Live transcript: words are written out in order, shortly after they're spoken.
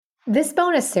This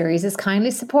bonus series is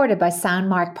kindly supported by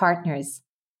Soundmark Partners.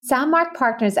 Soundmark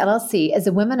Partners LLC is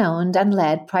a women-owned and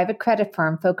led private credit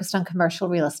firm focused on commercial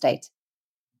real estate.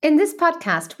 In this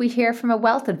podcast, we hear from a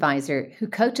wealth advisor who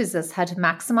coaches us how to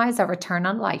maximize our return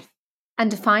on life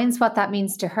and defines what that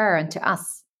means to her and to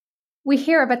us. We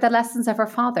hear about the lessons of her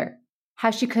father, how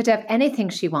she could have anything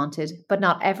she wanted, but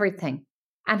not everything,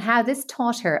 and how this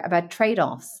taught her about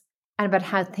trade-offs and about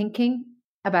how thinking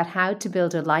about how to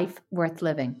build a life worth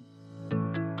living.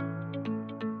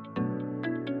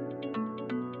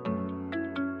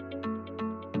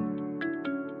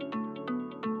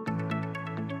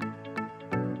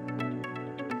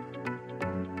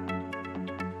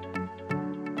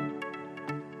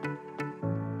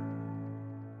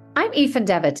 I'm Aoife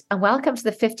Devitt, and welcome to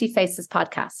the 50 Faces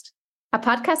podcast, a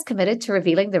podcast committed to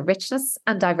revealing the richness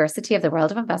and diversity of the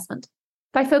world of investment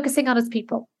by focusing on its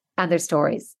people and their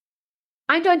stories.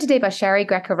 I'm joined today by Shari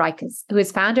Greco Reiches, who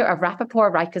is founder of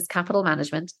Reiches Capital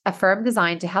Management, a firm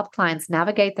designed to help clients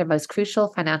navigate their most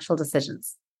crucial financial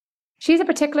decisions. She has a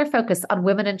particular focus on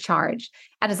women in charge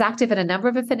and is active in a number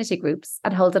of affinity groups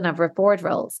and holds a number of board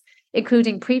roles,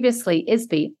 including previously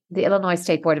ISB, the Illinois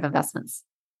State Board of Investments.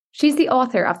 She's the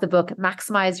author of the book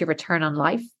Maximize Your Return on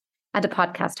Life and a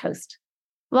podcast host.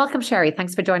 Welcome, Shari.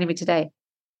 Thanks for joining me today.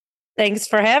 Thanks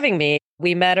for having me.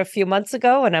 We met a few months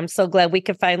ago, and I'm so glad we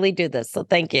could finally do this. So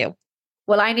thank you.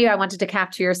 Well, I knew I wanted to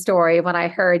capture your story when I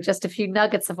heard just a few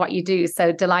nuggets of what you do.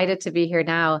 So delighted to be here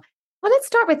now. Well, let's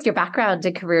start with your background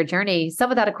and career journey.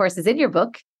 Some of that, of course, is in your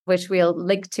book, which we'll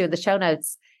link to in the show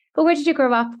notes. But where did you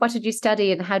grow up? What did you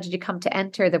study? And how did you come to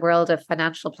enter the world of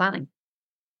financial planning?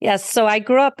 Yes, so I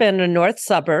grew up in a north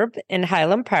suburb in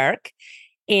Highland Park,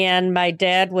 and my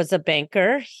dad was a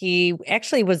banker. He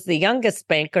actually was the youngest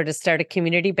banker to start a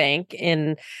community bank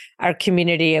in our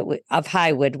community of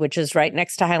Highwood, which is right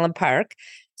next to Highland Park.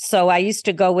 So I used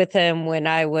to go with him when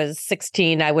I was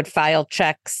 16. I would file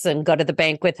checks and go to the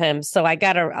bank with him. So I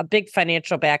got a big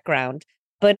financial background.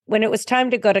 But when it was time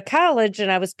to go to college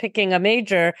and I was picking a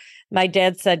major, my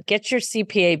dad said, get your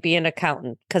CPA, be an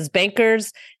accountant, because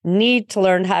bankers need to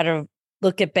learn how to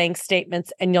look at bank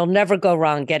statements and you'll never go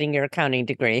wrong getting your accounting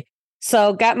degree.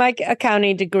 So got my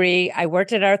accounting degree. I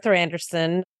worked at Arthur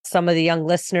Andersen. Some of the young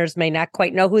listeners may not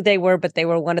quite know who they were, but they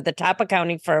were one of the top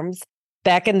accounting firms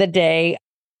back in the day.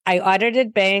 I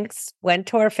audited banks, went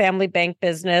to our family bank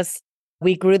business.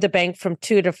 We grew the bank from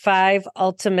 2 to 5.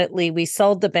 Ultimately, we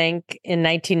sold the bank in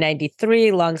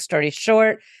 1993. Long story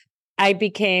short, I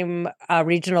became a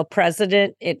regional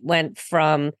president. It went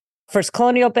from First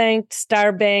Colonial Bank,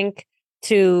 Star Bank,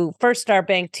 to First Star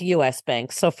Bank to U.S.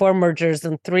 Bank. So 4 mergers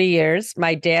in 3 years.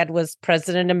 My dad was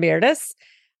president emeritus.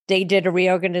 They did a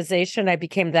reorganization. I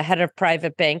became the head of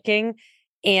private banking.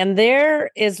 And there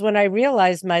is when I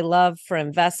realized my love for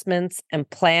investments and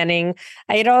planning.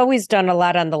 I had always done a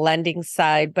lot on the lending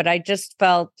side, but I just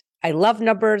felt I love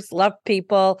numbers, love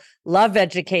people, love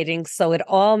educating. So it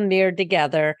all mirrored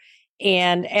together.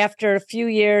 And after a few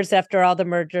years, after all the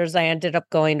mergers, I ended up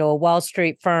going to a Wall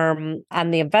Street firm on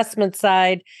the investment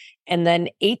side. And then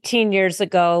 18 years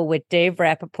ago with Dave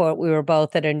Rappaport, we were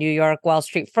both at a New York Wall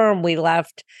Street firm. We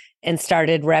left and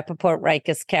started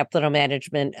Reiches Capital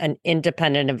Management, an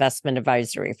independent investment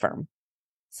advisory firm.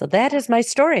 So that is my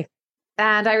story.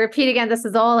 And I repeat again, this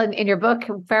is all in your book,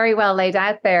 very well laid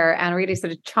out there and really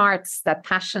sort of charts that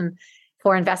passion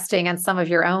for investing and some of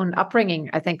your own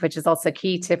upbringing, I think, which is also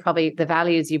key to probably the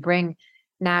values you bring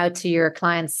now to your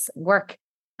clients' work.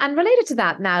 And related to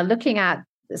that now, looking at,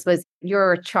 I suppose,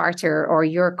 your charter or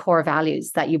your core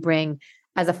values that you bring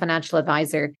as a financial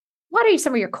advisor, what are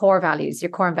some of your core values, your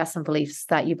core investment beliefs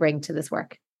that you bring to this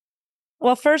work?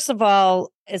 Well, first of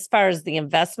all, as far as the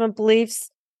investment beliefs,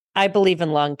 I believe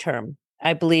in long-term.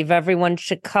 I believe everyone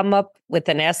should come up with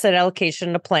an asset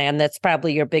allocation plan. That's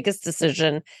probably your biggest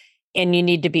decision, and you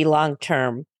need to be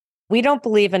long-term. We don't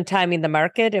believe in timing the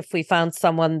market. If we found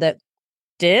someone that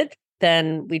did,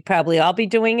 then we'd probably all be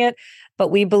doing it. But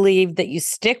we believe that you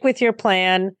stick with your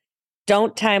plan,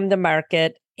 don't time the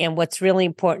market, and what's really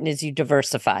important is you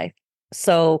diversify.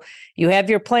 So you have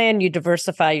your plan, you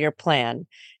diversify your plan.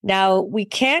 Now, we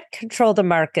can't control the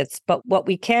markets, but what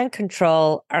we can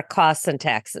control are costs and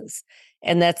taxes.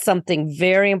 And that's something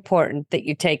very important that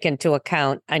you take into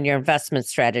account on your investment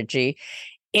strategy.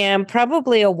 And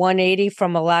probably a 180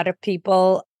 from a lot of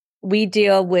people. We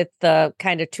deal with the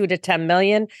kind of 2 to 10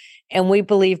 million, and we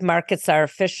believe markets are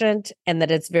efficient and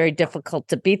that it's very difficult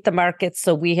to beat the markets.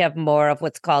 So we have more of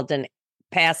what's called an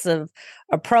passive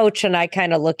approach. And I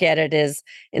kind of look at it as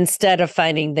instead of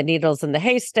finding the needles in the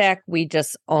haystack, we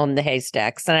just own the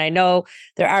haystacks. And I know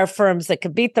there are firms that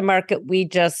could beat the market. We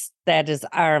just that is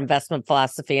our investment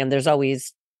philosophy. And there's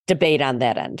always debate on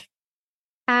that end.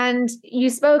 And you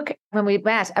spoke when we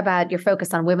met about your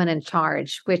focus on women in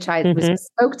charge, which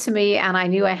spoke to me, and I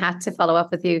knew I had to follow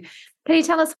up with you. Can you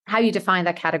tell us how you define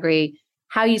that category,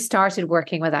 how you started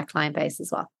working with that client base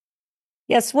as well?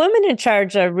 Yes, women in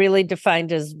charge are really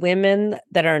defined as women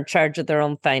that are in charge of their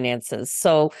own finances.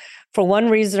 So for one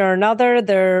reason or another,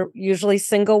 they're usually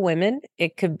single women.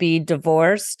 It could be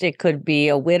divorced, it could be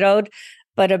a widowed,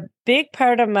 but a big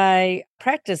part of my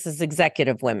practice is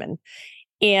executive women.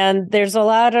 And there's a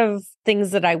lot of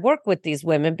things that I work with these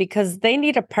women because they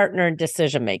need a partner in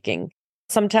decision making.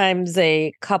 Sometimes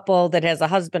a couple that has a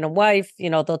husband and wife,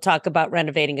 they'll talk about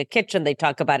renovating a kitchen. They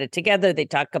talk about it together. They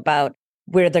talk about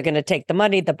where they're going to take the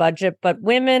money, the budget. But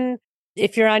women,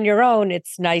 if you're on your own,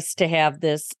 it's nice to have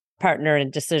this partner in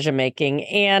decision making.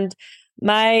 And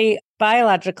my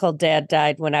biological dad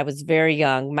died when I was very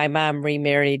young. My mom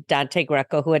remarried Dante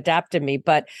Greco, who adopted me.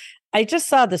 But I just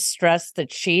saw the stress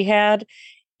that she had.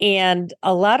 And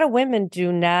a lot of women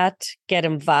do not get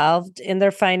involved in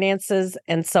their finances.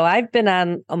 And so I've been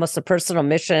on almost a personal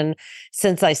mission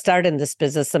since I started in this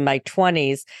business in my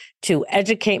 20s to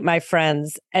educate my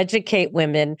friends, educate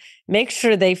women, make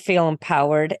sure they feel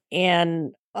empowered.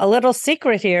 And a little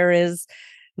secret here is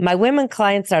my women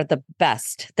clients are the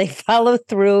best. They follow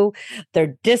through,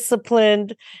 they're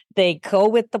disciplined, they go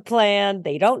with the plan,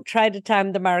 they don't try to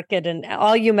time the market. And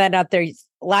all you men out there, a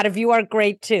lot of you are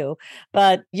great too,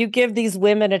 but you give these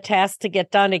women a task to get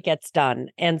done, it gets done.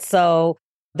 And so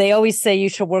they always say you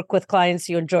should work with clients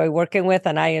you enjoy working with.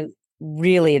 And I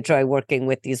really enjoy working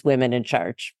with these women in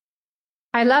charge.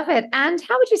 I love it. And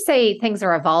how would you say things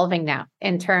are evolving now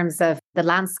in terms of the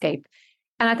landscape?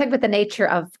 And I think with the nature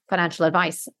of financial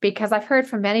advice, because I've heard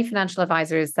from many financial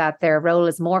advisors that their role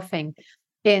is morphing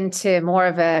into more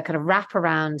of a kind of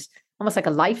wraparound, almost like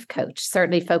a life coach,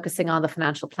 certainly focusing on the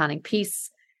financial planning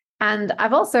piece. And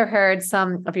I've also heard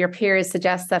some of your peers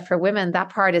suggest that for women, that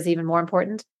part is even more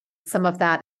important. Some of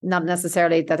that, not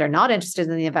necessarily that they're not interested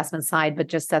in the investment side, but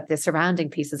just that the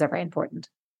surrounding pieces are very important.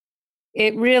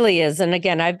 It really is. And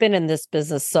again, I've been in this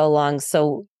business so long.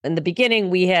 So in the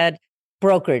beginning, we had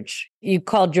brokerage. You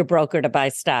called your broker to buy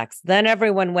stocks. Then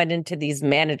everyone went into these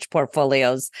managed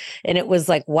portfolios. And it was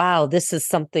like, wow, this is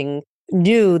something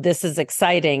new. This is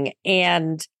exciting.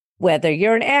 And whether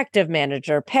you're an active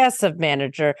manager, passive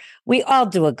manager, we all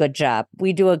do a good job.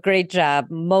 We do a great job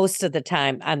most of the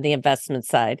time on the investment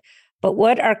side. But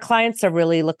what our clients are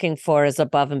really looking for is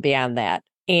above and beyond that.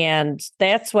 And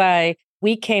that's why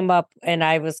we came up, and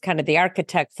I was kind of the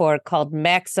architect for it, called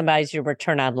Maximize Your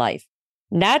Return on Life.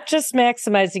 Not just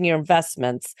maximizing your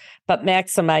investments, but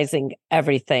maximizing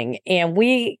everything. And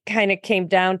we kind of came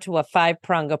down to a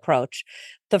 5-prong approach.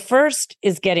 The first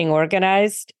is getting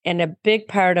organized. And a big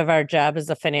part of our job as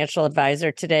a financial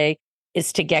advisor today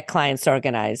is to get clients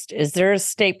organized. Is their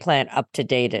estate plan up to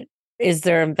date? Is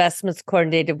their investments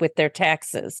coordinated with their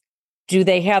taxes? Do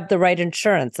they have the right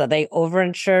insurance? Are they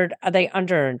overinsured? Are they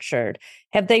underinsured?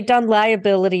 Have they done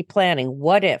liability planning?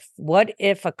 What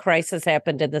if a crisis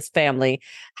happened in this family?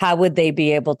 How would they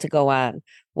be able to go on?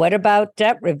 What about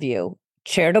debt review,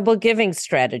 charitable giving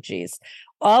strategies?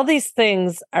 All these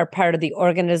things are part of the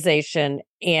organization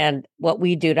and what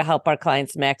we do to help our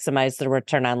clients maximize their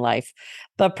return on life.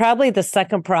 But probably the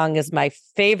second prong is my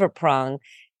favorite prong,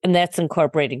 and that's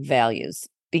incorporating values.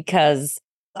 Because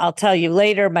I'll tell you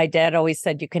later, my dad always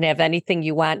said you can have anything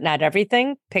you want, not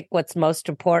everything. Pick what's most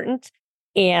important.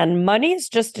 And money is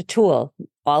just a tool.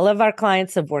 All of our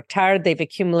clients have worked hard. They've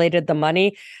accumulated the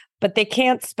money, but they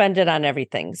can't spend it on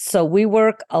everything. So we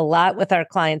work a lot with our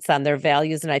clients on their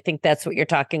values. And I think that's what you're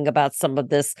talking about, some of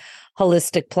this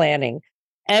holistic planning.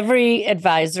 Every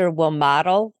advisor will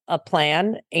model a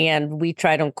plan, and we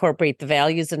try to incorporate the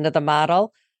values into the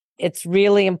model. It's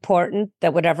really important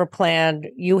that whatever plan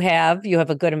you have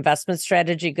a good investment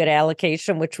strategy, good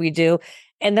allocation, which we do.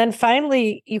 And then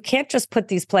finally, you can't just put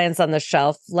these plans on the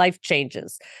shelf. Life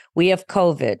changes. We have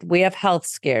COVID. We have health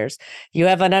scares. You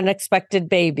have an unexpected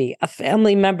baby. A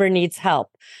family member needs help.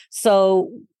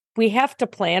 So we have to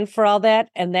plan for all that.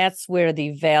 And that's where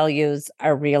the values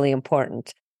are really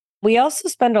important. We also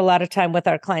spend a lot of time with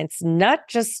our clients, not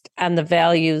just on the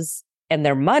values and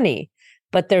their money,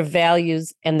 but their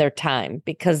values and their time,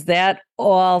 because that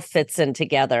all fits in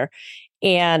together.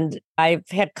 And I've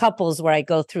had couples where I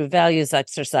go through values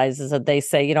exercises and they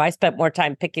say, I spent more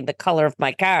time picking the color of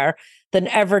my car than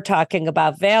ever talking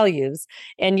about values.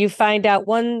 And you find out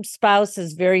one spouse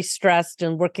is very stressed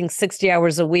and working 60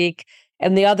 hours a week,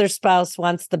 and the other spouse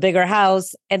wants the bigger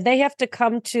house, and they have to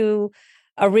come to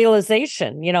a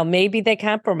realization. Maybe they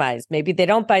compromise. Maybe they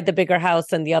don't buy the bigger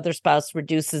house and the other spouse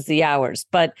reduces the hours.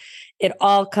 But it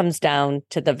all comes down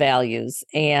to the values.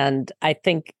 And I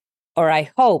think, or I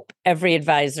hope, every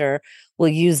advisor will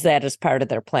use that as part of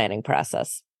their planning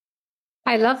process.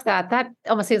 I love that. That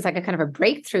almost seems like a kind of a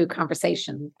breakthrough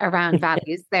conversation around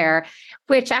values there,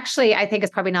 which actually I think is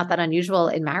probably not that unusual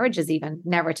in marriages, even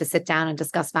never to sit down and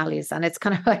discuss values. And it's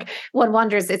kind of like one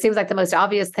wonders, it seems like the most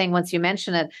obvious thing once you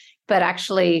mention it, but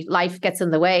actually life gets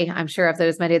in the way, I'm sure, of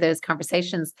many of those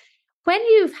conversations. When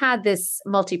you've had this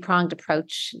multi-pronged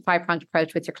approach, five-pronged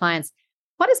approach with your clients,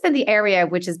 what has been the area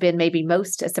which has been maybe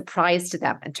most a surprise to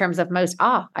them in terms of most,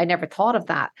 I never thought of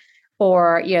that?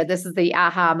 Or, this is the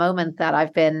aha moment that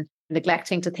I've been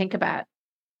neglecting to think about?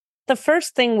 The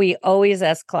first thing we always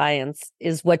ask clients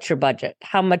is, what's your budget?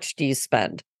 How much do you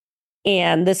spend?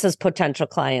 And this is potential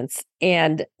clients.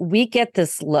 And we get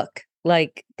this look,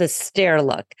 like the stare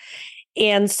look.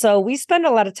 And so we spend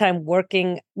a lot of time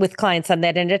working with clients on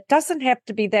that. And it doesn't have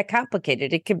to be that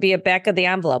complicated. It could be a back of the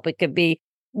envelope. It could be,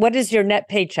 what is your net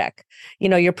paycheck?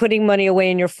 You're putting money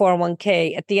away in your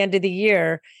 401k. At the end of the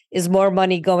year, is more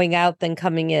money going out than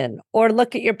coming in? Or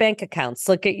look at your bank accounts.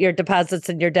 Look at your deposits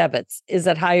and your debits. Is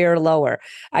it higher or lower?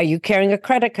 Are you carrying a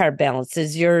credit card balance?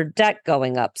 Is your debt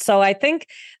going up? So I think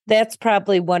that's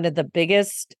probably one of the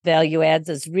biggest value adds,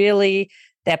 is really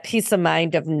that peace of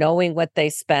mind of knowing what they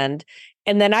spend.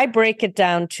 And then I break it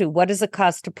down to, what does it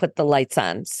cost to put the lights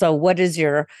on? So what is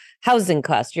your housing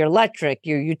cost, your electric,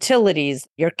 your utilities,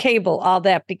 your cable, all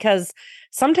that? Because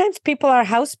sometimes people are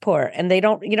house poor and they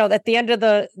don't, at the end of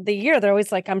the year, they're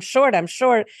always like, I'm short.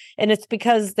 And it's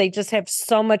because they just have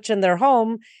so much in their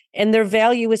home and their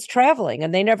value is traveling,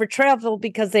 and they never travel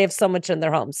because they have so much in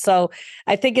their home. So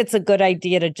I think it's a good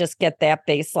idea to just get that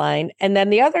baseline. And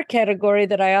then the other category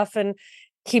that I often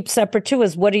keep separate too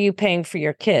is, what are you paying for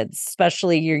your kids,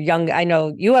 especially your young? I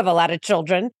know you have a lot of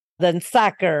children, then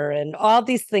soccer and all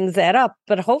these things add up.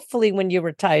 But hopefully when you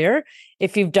retire,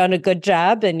 if you've done a good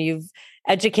job and you've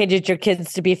educated your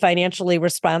kids to be financially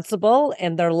responsible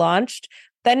and they're launched,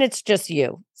 then it's just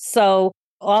you. So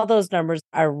all those numbers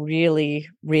are really,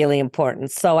 really important.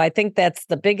 So I think that's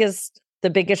the biggest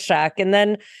shock. And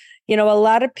then, a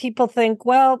lot of people think,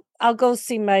 well, I'll go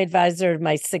see my advisor in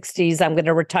my 60s. I'm going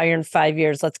to retire in 5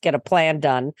 years. Let's get a plan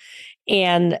done.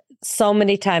 And so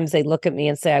many times they look at me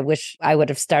and say, I wish I would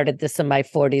have started this in my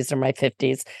 40s or my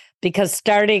 50s, because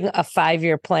starting a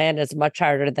 5-year plan is much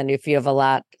harder than if you have a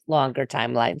lot longer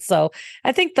timeline. So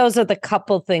I think those are the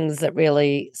couple things that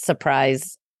really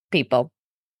surprise people.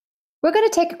 We're going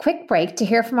to take a quick break to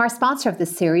hear from our sponsor of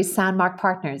this series, Sandmark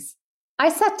Partners. I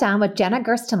sat down with Jenna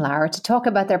Gerstenlauer to talk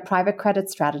about their private credit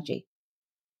strategy.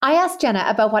 I asked Jenna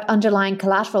about what underlying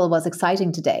collateral was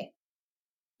exciting today.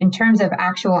 In terms of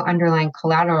actual underlying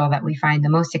collateral that we find the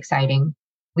most exciting,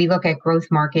 we look at growth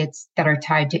markets that are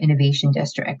tied to innovation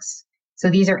districts. So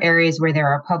these are areas where there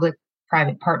are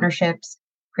public-private partnerships,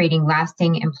 creating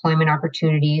lasting employment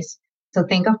opportunities. So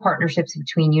think of partnerships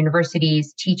between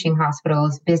universities, teaching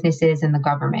hospitals, businesses, and the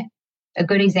government. A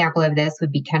good example of this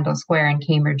would be Kendall Square in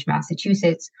Cambridge,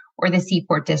 Massachusetts, or the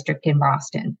Seaport District in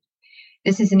Boston.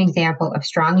 This is an example of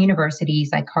strong universities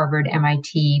like Harvard,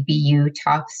 MIT, BU,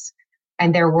 Tufts,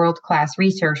 and their world-class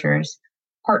researchers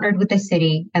partnered with the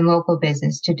city and local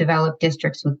business to develop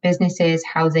districts with businesses,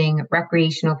 housing,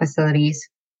 recreational facilities,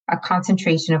 a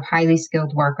concentration of highly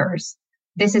skilled workers.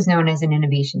 This is known as an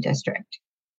innovation district.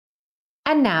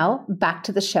 And now back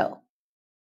to the show.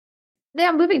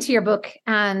 Now moving to your book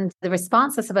and the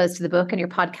response, I suppose, to the book and your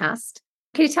podcast.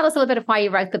 Can you tell us a little bit of why you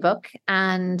wrote the book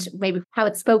and maybe how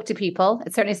it spoke to people?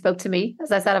 It certainly spoke to me.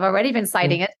 As I said, I've already been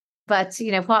citing it, but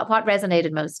what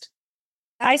resonated most?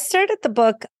 I started the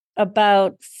book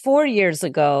about 4 years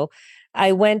ago.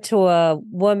 I went to a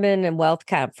woman and wealth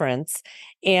conference,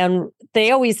 and they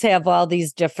always have all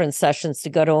these different sessions to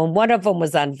go to. And one of them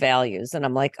was on values. And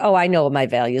I'm like, oh, I know my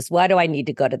values. Why do I need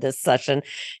to go to this session?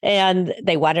 And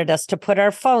they wanted us to put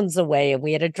our phones away, and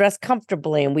we had to dress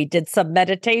comfortably, and we did some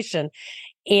meditation.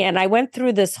 And I went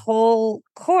through this whole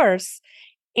course,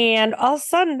 and all of a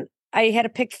sudden I had to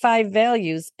pick 5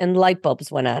 values, and light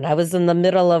bulbs went on. I was in the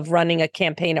middle of running a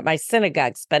campaign at my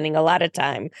synagogue, spending a lot of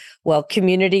time. Well,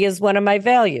 community is one of my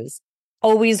values.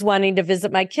 Always wanting to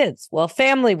visit my kids. Well,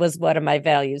 family was one of my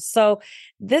values. So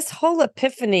this whole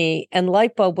epiphany and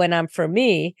light bulb went on for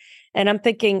me. And I'm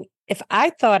thinking, if I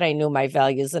thought I knew my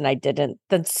values and I didn't,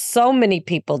 then so many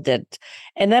people didn't.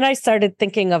 And then I started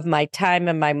thinking of my time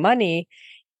and my money.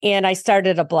 And I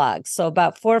started a blog. So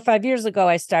about 4 or 5 years ago,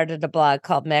 I started a blog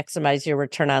called Maximize Your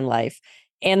Return on Life.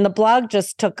 And the blog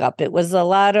just took up. It was a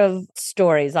lot of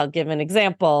stories. I'll give an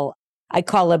example. I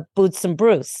call it Boots and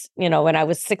Bruce. When I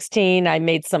was 16, I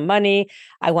made some money.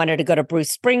 I wanted to go to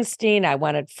Bruce Springsteen. I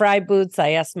wanted fry boots. I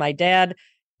asked my dad.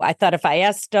 I thought if I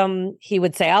asked him, he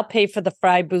would say, I'll pay for the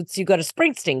fry boots. You go to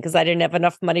Springsteen, because I didn't have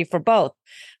enough money for both.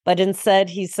 But instead,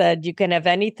 he said, you can have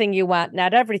anything you want,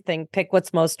 not everything. Pick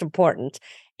what's most important.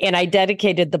 And I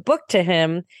dedicated the book to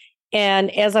him. And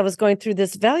as I was going through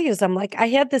this values, I'm like, I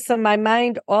had this in my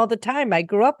mind all the time. I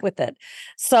grew up with it.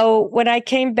 So when I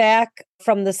came back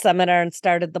from the seminar and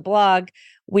started the blog,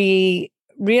 we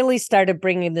really started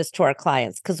bringing this to our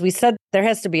clients, because we said there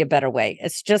has to be a better way.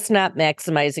 It's just not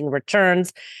maximizing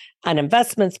returns on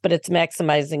investments, but it's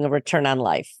maximizing a return on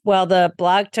life. Well, the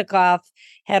blog took off,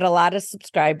 had a lot of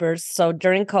subscribers. So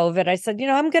during COVID, I said,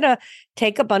 I'm going to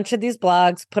take a bunch of these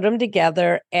blogs, put them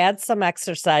together, add some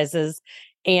exercises,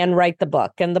 and write the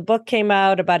book. And the book came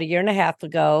out about a year and a half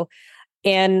ago.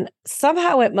 And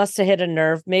somehow it must have hit a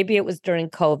nerve. Maybe it was during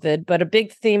COVID, but a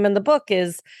big theme in the book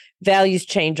is values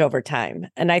change over time.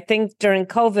 And I think during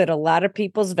COVID, a lot of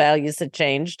people's values had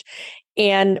changed.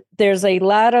 And there's a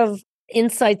lot of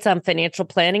insights on financial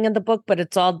planning in the book, but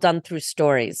it's all done through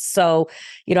stories. So,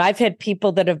 I've had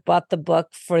people that have bought the book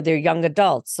for their young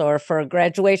adults, or for a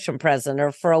graduation present,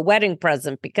 or for a wedding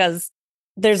present, because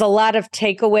there's a lot of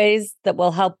takeaways that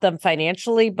will help them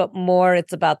financially, but more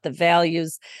it's about the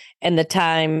values and the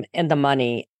time and the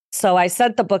money. So I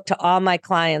sent the book to all my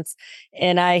clients,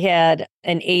 and I had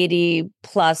an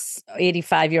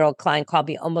 85-year-old client call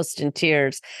me almost in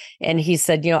tears. And he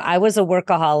said, I was a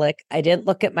workaholic. I didn't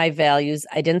look at my values.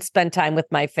 I didn't spend time with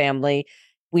my family.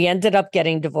 We ended up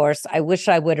getting divorced. I wish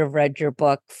I would have read your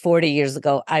book 40 years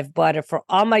ago. I've bought it for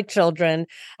all my children.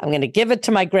 I'm going to give it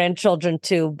to my grandchildren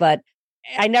too, but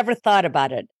I never thought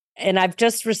about it. And I've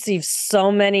just received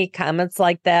so many comments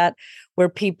like that,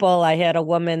 where I had a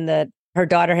woman that her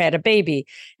daughter had a baby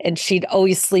and she'd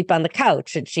always sleep on the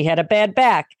couch, and she had a bad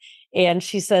back. And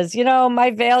she says,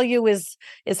 my value is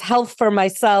health for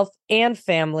myself and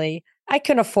family. I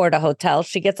can afford a hotel.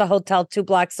 She gets a hotel 2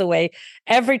 blocks away.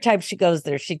 Every time she goes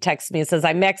there, she texts me and says,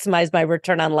 I maximize my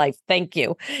return on life. Thank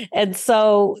you. And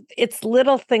so it's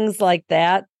little things like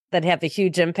that have a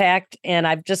huge impact. And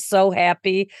I'm just so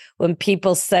happy when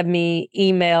people send me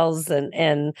emails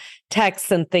and texts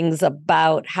and things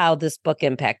about how this book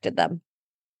impacted them.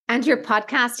 And your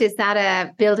podcast, is that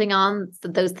a building on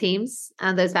those themes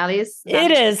and those values?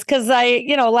 It is, because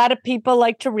a lot of people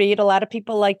like to read, a lot of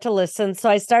people like to listen. So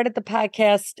I started the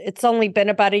podcast. It's only been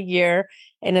about a year,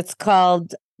 and it's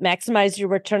called Maximize Your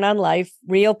Return on Life,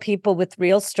 Real People with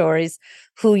Real Stories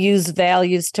Who Use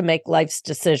Values to Make Life's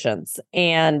Decisions.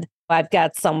 And I've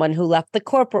got someone who left the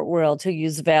corporate world who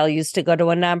used values to go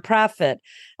to a nonprofit.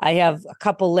 I have a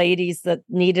couple ladies that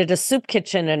needed a soup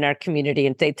kitchen in our community,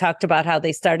 and they talked about how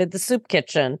they started the soup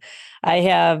kitchen. I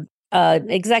have an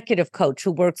executive coach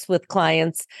who works with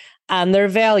clients on their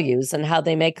values and how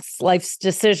they make life's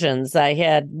decisions. I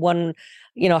had one,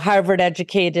 Harvard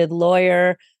educated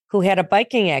lawyer who had a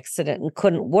biking accident and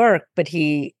couldn't work, but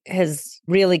he has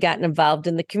really gotten involved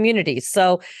in the community.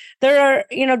 So there are,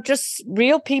 just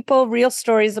real people, real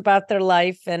stories about their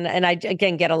life. And I,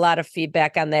 again, get a lot of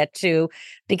feedback on that too,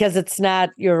 because it's not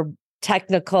your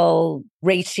technical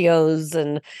ratios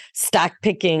and stock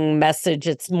picking message.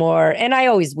 It's more, and I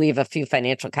always weave a few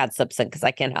financial concepts in because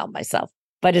I can't help myself,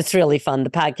 but it's really fun. The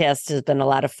podcast has been a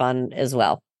lot of fun as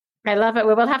well. I love it.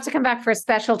 We will have to come back for a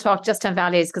special talk just on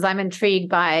values, because I'm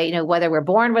intrigued by, whether we're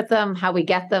born with them, how we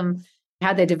get them,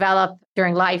 how they develop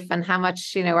during life, and how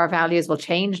much, our values will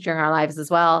change during our lives as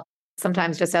well.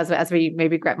 Sometimes just as we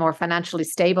maybe get more financially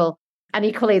stable. And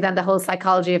equally then the whole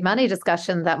psychology of money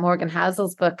discussion that Morgan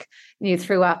Housel's book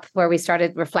threw up, where we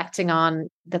started reflecting on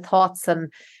the thoughts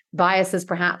and biases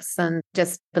perhaps, and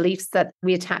just beliefs that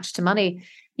we attach to money.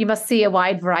 You must see a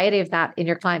wide variety of that in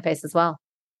your client base as well.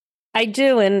 I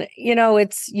do. And,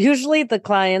 it's usually the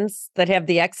clients that have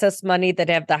the excess money that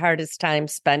have the hardest time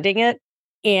spending it.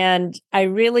 And I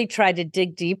really try to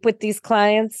dig deep with these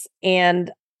clients.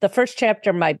 And the first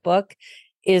chapter of my book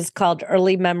is called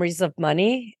Early Memories of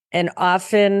Money. And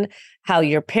often how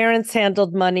your parents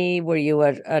handled money. Were you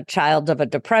a child of a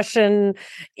depression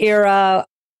era?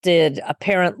 Did a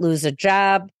parent lose a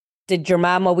job? Did your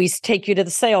mom always take you to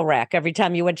the sale rack every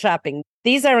time you went shopping?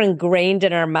 These are ingrained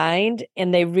in our mind,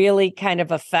 and they really kind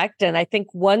of affect. And I think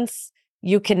once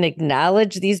you can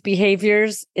acknowledge these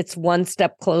behaviors, it's one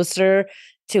step closer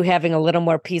to having a little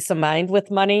more peace of mind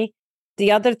with money.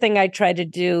 The other thing I try to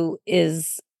do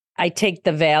is I take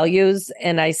the values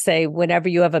and I say, whenever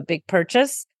you have a big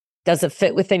purchase, Does it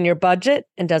fit within your budget?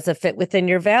 And does it fit within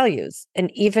your values?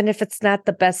 And even if it's not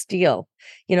the best deal,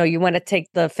 you want to take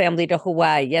the family to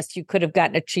Hawaii. Yes, you could have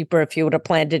gotten it cheaper if you would have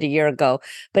planned it a year ago,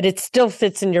 but it still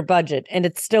fits in your budget and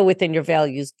it's still within your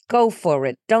values. Go for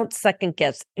it. Don't second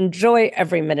guess. Enjoy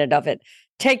every minute of it.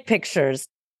 Take pictures,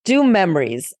 do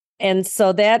memories. And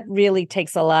so that really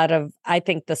takes a lot of, I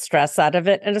think, the stress out of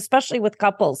it. And especially with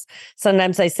couples,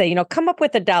 sometimes I say, come up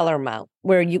with a dollar amount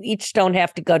where you each don't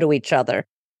have to go to each other.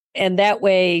 And that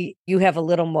way you have a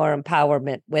little more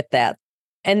empowerment with that.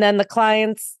 And then the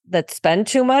clients that spend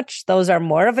too much, those are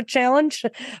more of a challenge.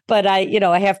 But I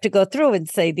have to go through and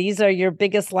say, these are your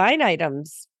biggest line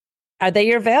items. Are they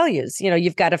your values?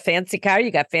 You've got a fancy car, you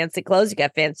got fancy clothes, you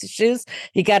got fancy shoes,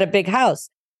 you got a big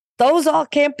house. Those all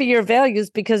can't be your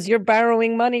values because you're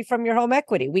borrowing money from your home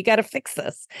equity. We got to fix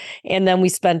this. And then we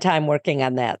spend time working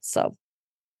on that. So,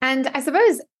 and I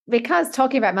suppose because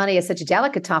talking about money is such a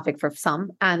delicate topic for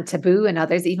some and taboo in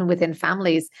others, even within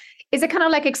families, is it kind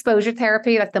of like exposure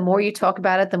therapy? Like the more you talk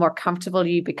about it, the more comfortable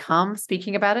you become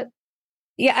speaking about it?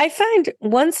 Yeah, I find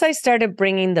once I started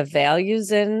bringing the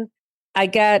values in, I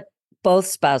got both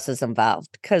spouses involved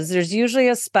because there's usually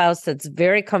a spouse that's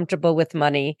very comfortable with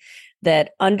money,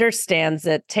 that understands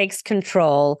it, takes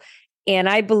control. And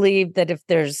I believe that if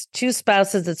there's two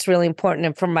spouses, it's really important.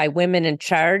 And for my women in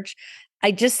charge,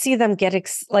 I just see them get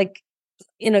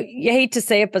you hate to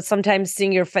say it, but sometimes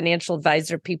seeing your financial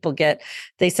advisor,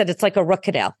 they said it's like a root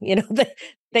canal.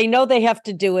 They know they have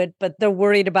to do it, but they're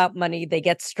worried about money. They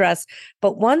get stressed.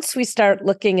 But once we start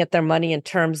looking at their money in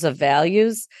terms of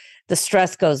values, the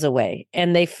stress goes away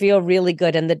and they feel really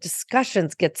good. And the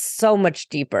discussions get so much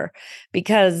deeper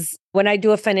because when I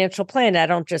do a financial plan, I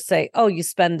don't just say, oh, you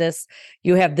spend this,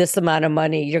 you have this amount of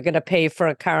money, you're going to pay for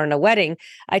a car and a wedding.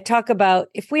 I talk about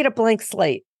if we had a blank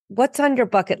slate, what's on your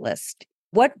bucket list?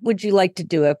 What would you like to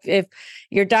do? If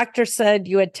your doctor said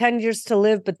you had 10 years to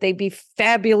live, but they'd be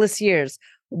fabulous years,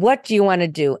 what do you want to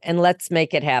do? And let's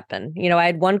make it happen. I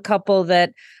had one couple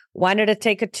that wanted to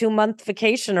take a 2-month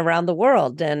vacation around the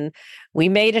world and we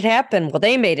made it happen. Well,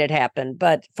 they made it happen,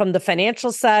 but from the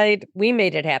financial side, we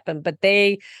made it happen, but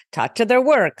they talked to their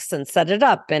works and set it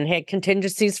up and had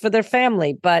contingencies for their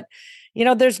family. But,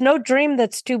 there's no dream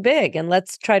that's too big, and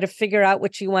let's try to figure out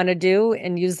what you want to do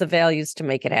and use the values to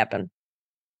make it happen.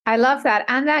 I love that.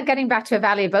 And that getting back to a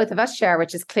value both of us share,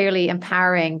 which is clearly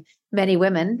empowering many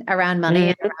women around money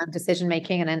and around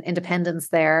decision-making and independence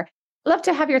there. Love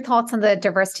to have your thoughts on the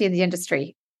diversity in the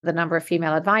industry, the number of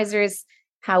female advisors,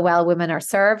 how well women are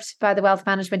served by the wealth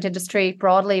management industry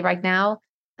broadly right now,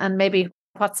 and maybe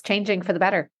what's changing for the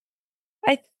better.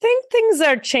 I think things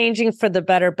are changing for the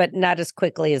better, but not as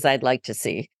quickly as I'd like to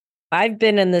see. I've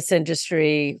been in this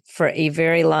industry for a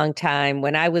very long time.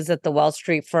 When I was at the Wall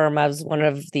Street firm, I was one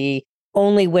of the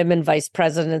only women vice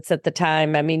presidents at the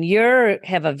time. I mean, you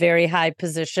have a very high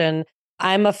position.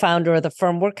 I'm a founder of the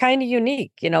firm. We're kind of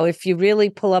unique. If you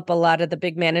really pull up a lot of the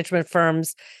big management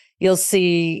firms, you'll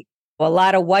see a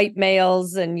lot of white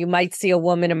males and you might see a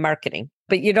woman in marketing,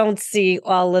 but you don't see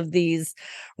all of these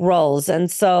roles.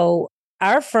 And so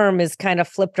our firm is kind of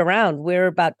flipped around. We're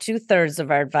about 2/3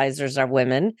 of our advisors are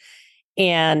women.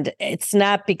 And it's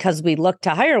not because we look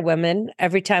to hire women.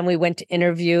 Every time we went to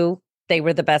interview, they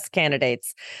were the best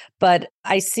candidates. But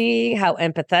I see how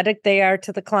empathetic they are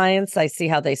to the clients. I see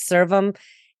how they serve them.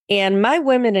 And my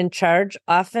women in charge,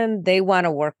 often they want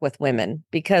to work with women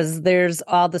because there's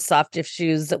all the soft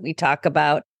issues that we talk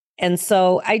about. And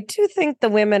so I do think the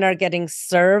women are getting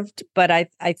served, but I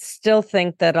still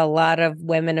think that a lot of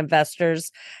women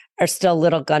investors are still a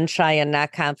little gun shy and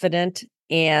not confident.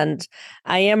 And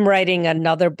I am writing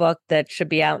another book that should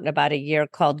be out in about a year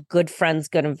called Good Friends,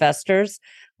 Good Investors,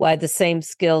 why the same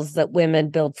skills that women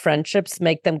build friendships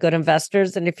make them good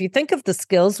investors. And if you think of the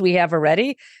skills we have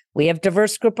already, we have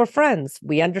diverse group of friends.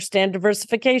 We understand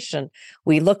diversification.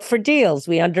 We look for deals.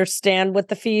 We understand what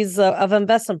the fees of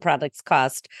investment products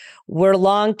cost. We're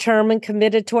long-term and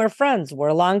committed to our friends.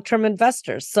 We're long-term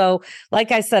investors. So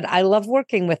like I said, I love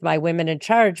working with my women in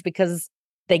charge because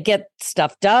they get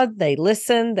stuff done, they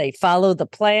listen, they follow the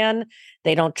plan,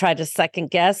 they don't try to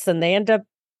second guess, and they end up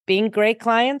being great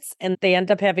clients and they end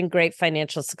up having great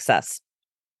financial success.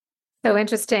 So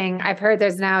interesting. I've heard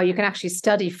you can actually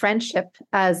study friendship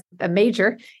as a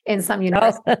major in some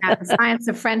universities. The science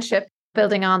of friendship,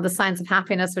 building on the science of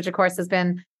happiness, which of course has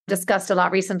been discussed a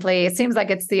lot recently. It seems like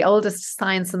it's the oldest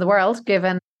science in the world,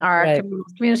 given our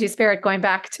community spirit going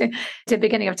back to the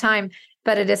beginning of time.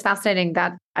 But it is fascinating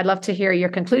that I'd love to hear your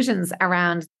conclusions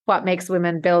around what makes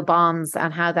women build bonds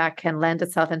and how that can lend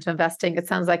itself into investing. It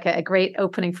sounds like a great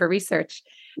opening for research.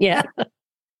 Yeah.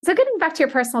 So getting back to your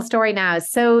personal story now.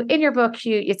 So in your book,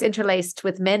 it's interlaced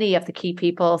with many of the key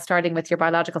people, starting with your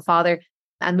biological father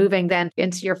and moving then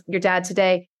into your dad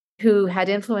today, who had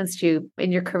influenced you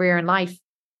in your career and life.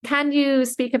 Can you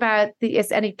speak about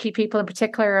any key people in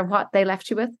particular and what they left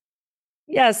you with?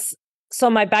 Yes. So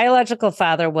my biological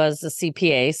father was a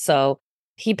CPA. So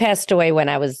he passed away when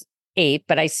I was 8,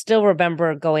 but I still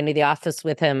remember going to the office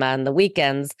with him on the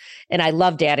weekends, and I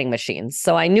loved adding machines.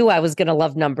 So I knew I was going to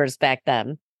love numbers back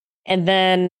then. And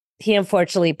then he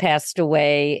unfortunately passed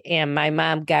away, and my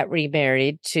mom got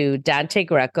remarried to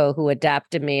Greco, who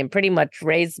adopted me and pretty much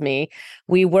raised me.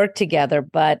 We worked together,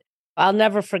 but I'll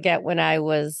never forget when I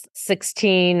was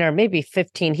 16 or maybe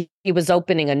 15, he was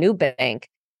opening a new bank.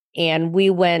 And we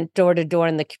went door to door.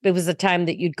 It was a time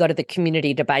that you'd go to the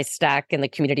community to buy stock in the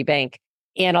community bank.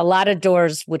 And a lot of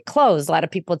doors would close. A lot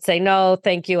of people would say, no,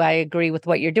 thank you. I agree with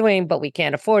what you're doing, but we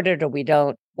can't afford it or we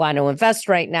don't want to invest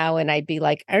right now. And I'd be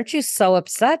like, aren't you so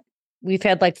upset? We've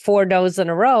had like 4 no's in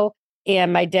a row.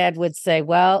 And my dad would say,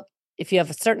 well, if you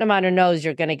have a certain amount of no's,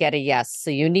 you're going to get a yes.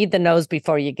 So you need the no's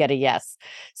before you get a yes.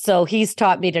 So he's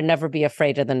taught me to never be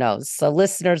afraid of the no's. So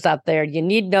listeners out there, you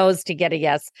need no's to get a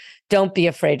yes. Don't be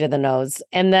afraid of the no's.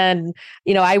 And then,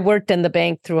 I worked in the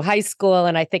bank through high school.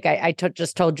 And I think I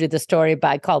just told you the story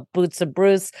I called Boots and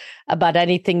Bruce, about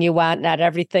anything you want, not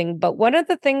everything. But one of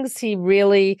the things he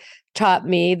really taught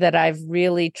me that I've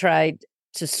really tried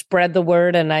to spread the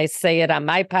word, and I say it on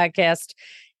my podcast,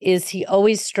 is he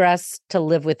always stressed to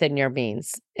live within your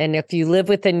means. And if you live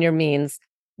within your means,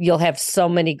 you'll have so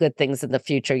many good things in the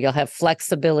future. You'll have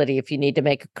flexibility if you need to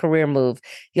make a career move.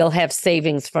 You'll have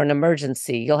savings for an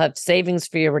emergency. You'll have savings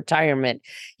for your retirement.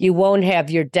 You won't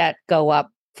have your debt go up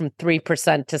from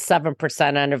 3% to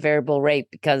 7% on a variable rate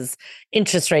because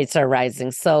interest rates are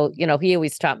rising. So, he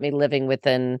always taught me living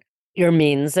within your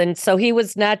means. And so he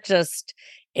was not just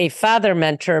a father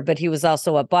mentor, but he was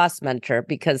also a boss mentor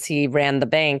because he ran the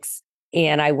banks.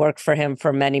 And I worked for him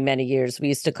for many, many years. We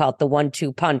used to call it the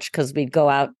 1-2 punch because we'd go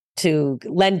out to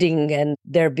lending and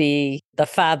there'd be the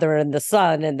father and the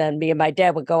son. And then me and my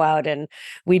dad would go out and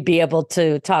we'd be able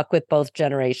to talk with both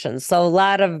generations. So a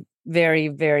lot of very,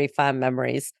 very fond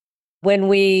memories. When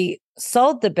we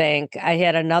sold the bank, I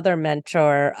had another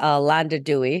mentor, Londa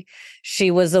Dewey.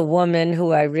 She was a woman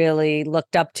who I really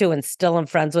looked up to and still am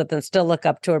friends with and still look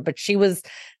up to her. But she was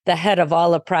the head of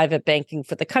all of private banking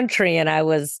for the country. And I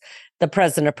was the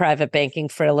president of private banking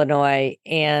for Illinois.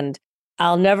 And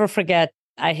I'll never forget,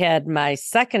 I had my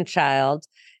second child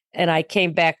and I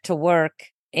came back to work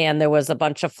and there was a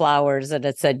bunch of flowers and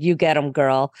it said, "You get them,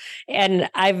 girl." And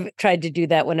I've tried to do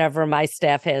that whenever my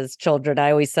staff has children.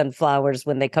 I always send flowers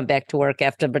when they come back to work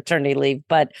after maternity leave.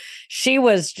 But she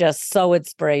was just so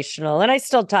inspirational. And I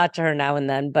still talk to her now and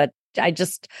then, but I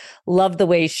just love the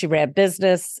way she ran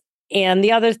business. And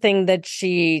the other thing that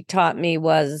she taught me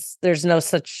was there's no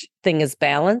such thing as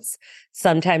balance.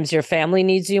 Sometimes your family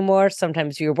needs you more.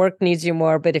 Sometimes your work needs you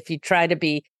more. But if you try to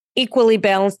be equally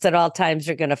balanced at all times,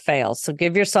 you're going to fail. So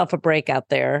give yourself a break out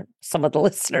there, some of the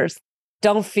listeners.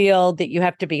 Don't feel that you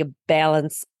have to be a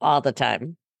balance all the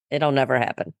time. It'll never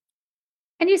happen.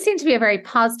 And you seem to be a very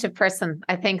positive person.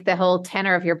 I think the whole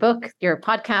tenor of your book, your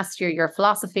podcast, your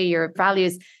philosophy, your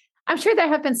values, I'm sure there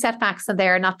have been setbacks in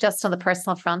there, not just on the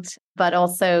personal front, but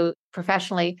also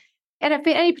professionally. And have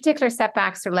been any particular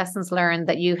setbacks or lessons learned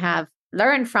that you have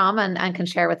learned from and can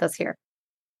share with us here?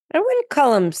 I wouldn't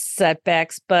call them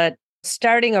setbacks, but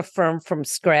starting a firm from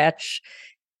scratch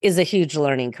is a huge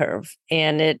learning curve.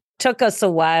 And it took us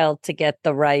a while to get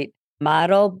the right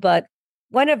model. But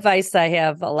one advice I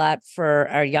have a lot for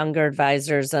our younger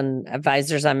advisors and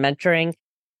advisors I'm mentoring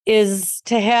is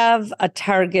to have a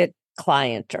target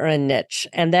client or a niche.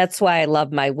 And that's why I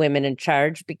love my women in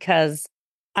charge, because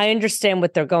I understand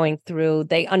what they're going through.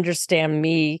 They understand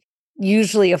me.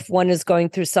 Usually if one is going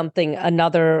through something,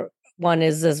 another one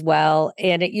is as well.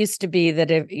 And it used to be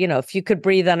that if you could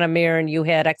breathe on a mirror and you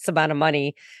had X amount of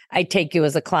money, I'd take you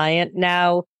as a client.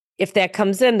 Now, if that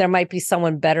comes in, there might be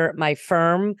someone better at my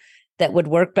firm that would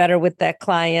work better with that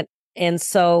client. And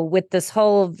so with this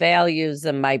whole values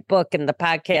in my book and the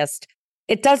podcast,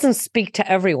 it doesn't speak to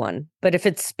everyone, but if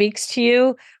it speaks to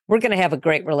you, we're going to have a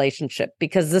great relationship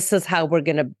because this is how we're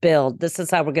going to build. This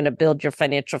is how we're going to build your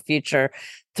financial future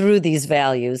through these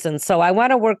values. And so I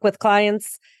want to work with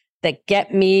clients that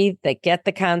get me, that get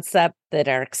the concept, that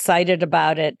are excited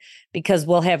about it, because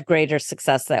we'll have greater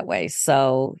success that way.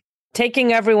 So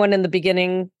taking everyone in the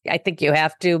beginning, I think you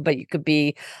have to, but you could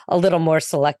be a little more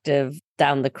selective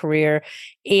down the career.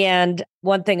 And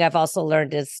one thing I've also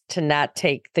learned is to not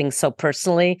take things so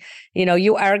personally.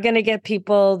 You are going to get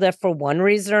people that for one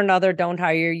reason or another don't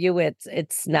hire you.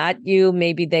 It's not you.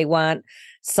 Maybe they want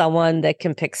someone that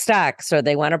can pick stocks, or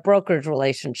they want a brokerage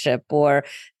relationship, or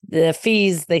the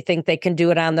fees, they think they can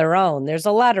do it on their own. There's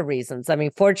a lot of reasons. I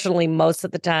mean, fortunately, most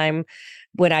of the time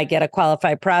when I get a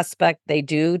qualified prospect, they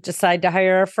do decide to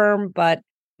hire a firm, but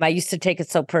I used to take it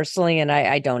so personally, and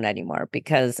I don't anymore,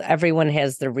 because everyone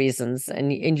has their reasons,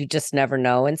 and you just never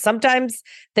know. And sometimes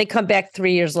they come back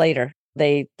 3 years later.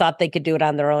 They thought they could do it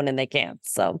on their own and they can't.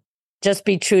 So just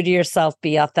be true to yourself,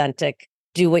 be authentic,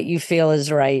 do what you feel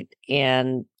is right,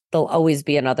 and there'll always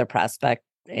be another prospect,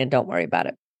 and don't worry about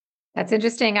it. That's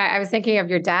interesting. I was thinking of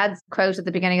your dad's quote at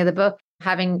the beginning of the book,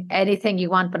 having anything you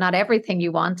want, but not everything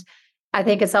you want. I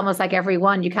think it's almost like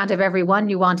everyone. You can't have everyone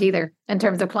you want either in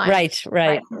terms of clients.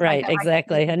 Right.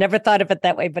 Exactly. I never thought of it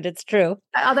that way, but it's true.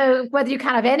 Although whether you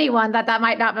can't have anyone, that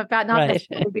might not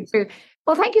necessarily be true.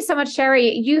 Well, thank you so much, Shari.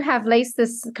 You have laced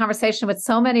this conversation with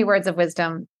so many words of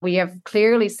wisdom. We have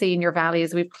clearly seen your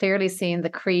values. We've clearly seen the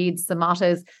creeds, the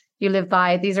mottos you live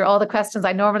by. These are all the questions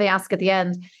I normally ask at the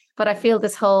end. But I feel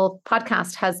this whole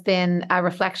podcast has been a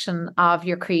reflection of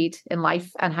your creed in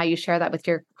life and how you share that with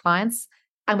your clients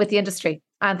and with the industry.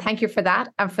 And thank you for that,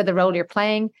 and for the role you're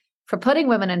playing, for putting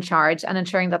women in charge and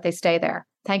ensuring that they stay there.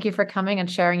 Thank you for coming and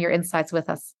sharing your insights with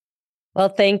us. Well,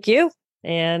 thank you.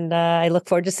 And I look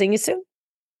forward to seeing you soon.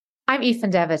 I'm Aoife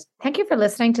Devitt. Thank you for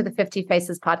listening to the 50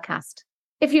 Faces podcast.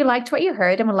 If you liked what you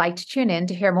heard and would like to tune in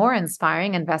to hear more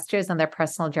inspiring investors and their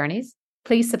personal journeys,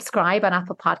 please subscribe on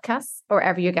Apple Podcasts or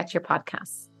wherever you get your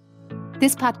podcasts.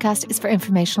 This podcast is for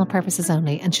informational purposes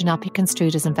only and should not be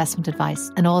construed as investment advice,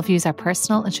 and all views are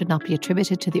personal and should not be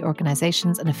attributed to the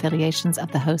organizations and affiliations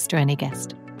of the host or any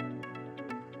guest.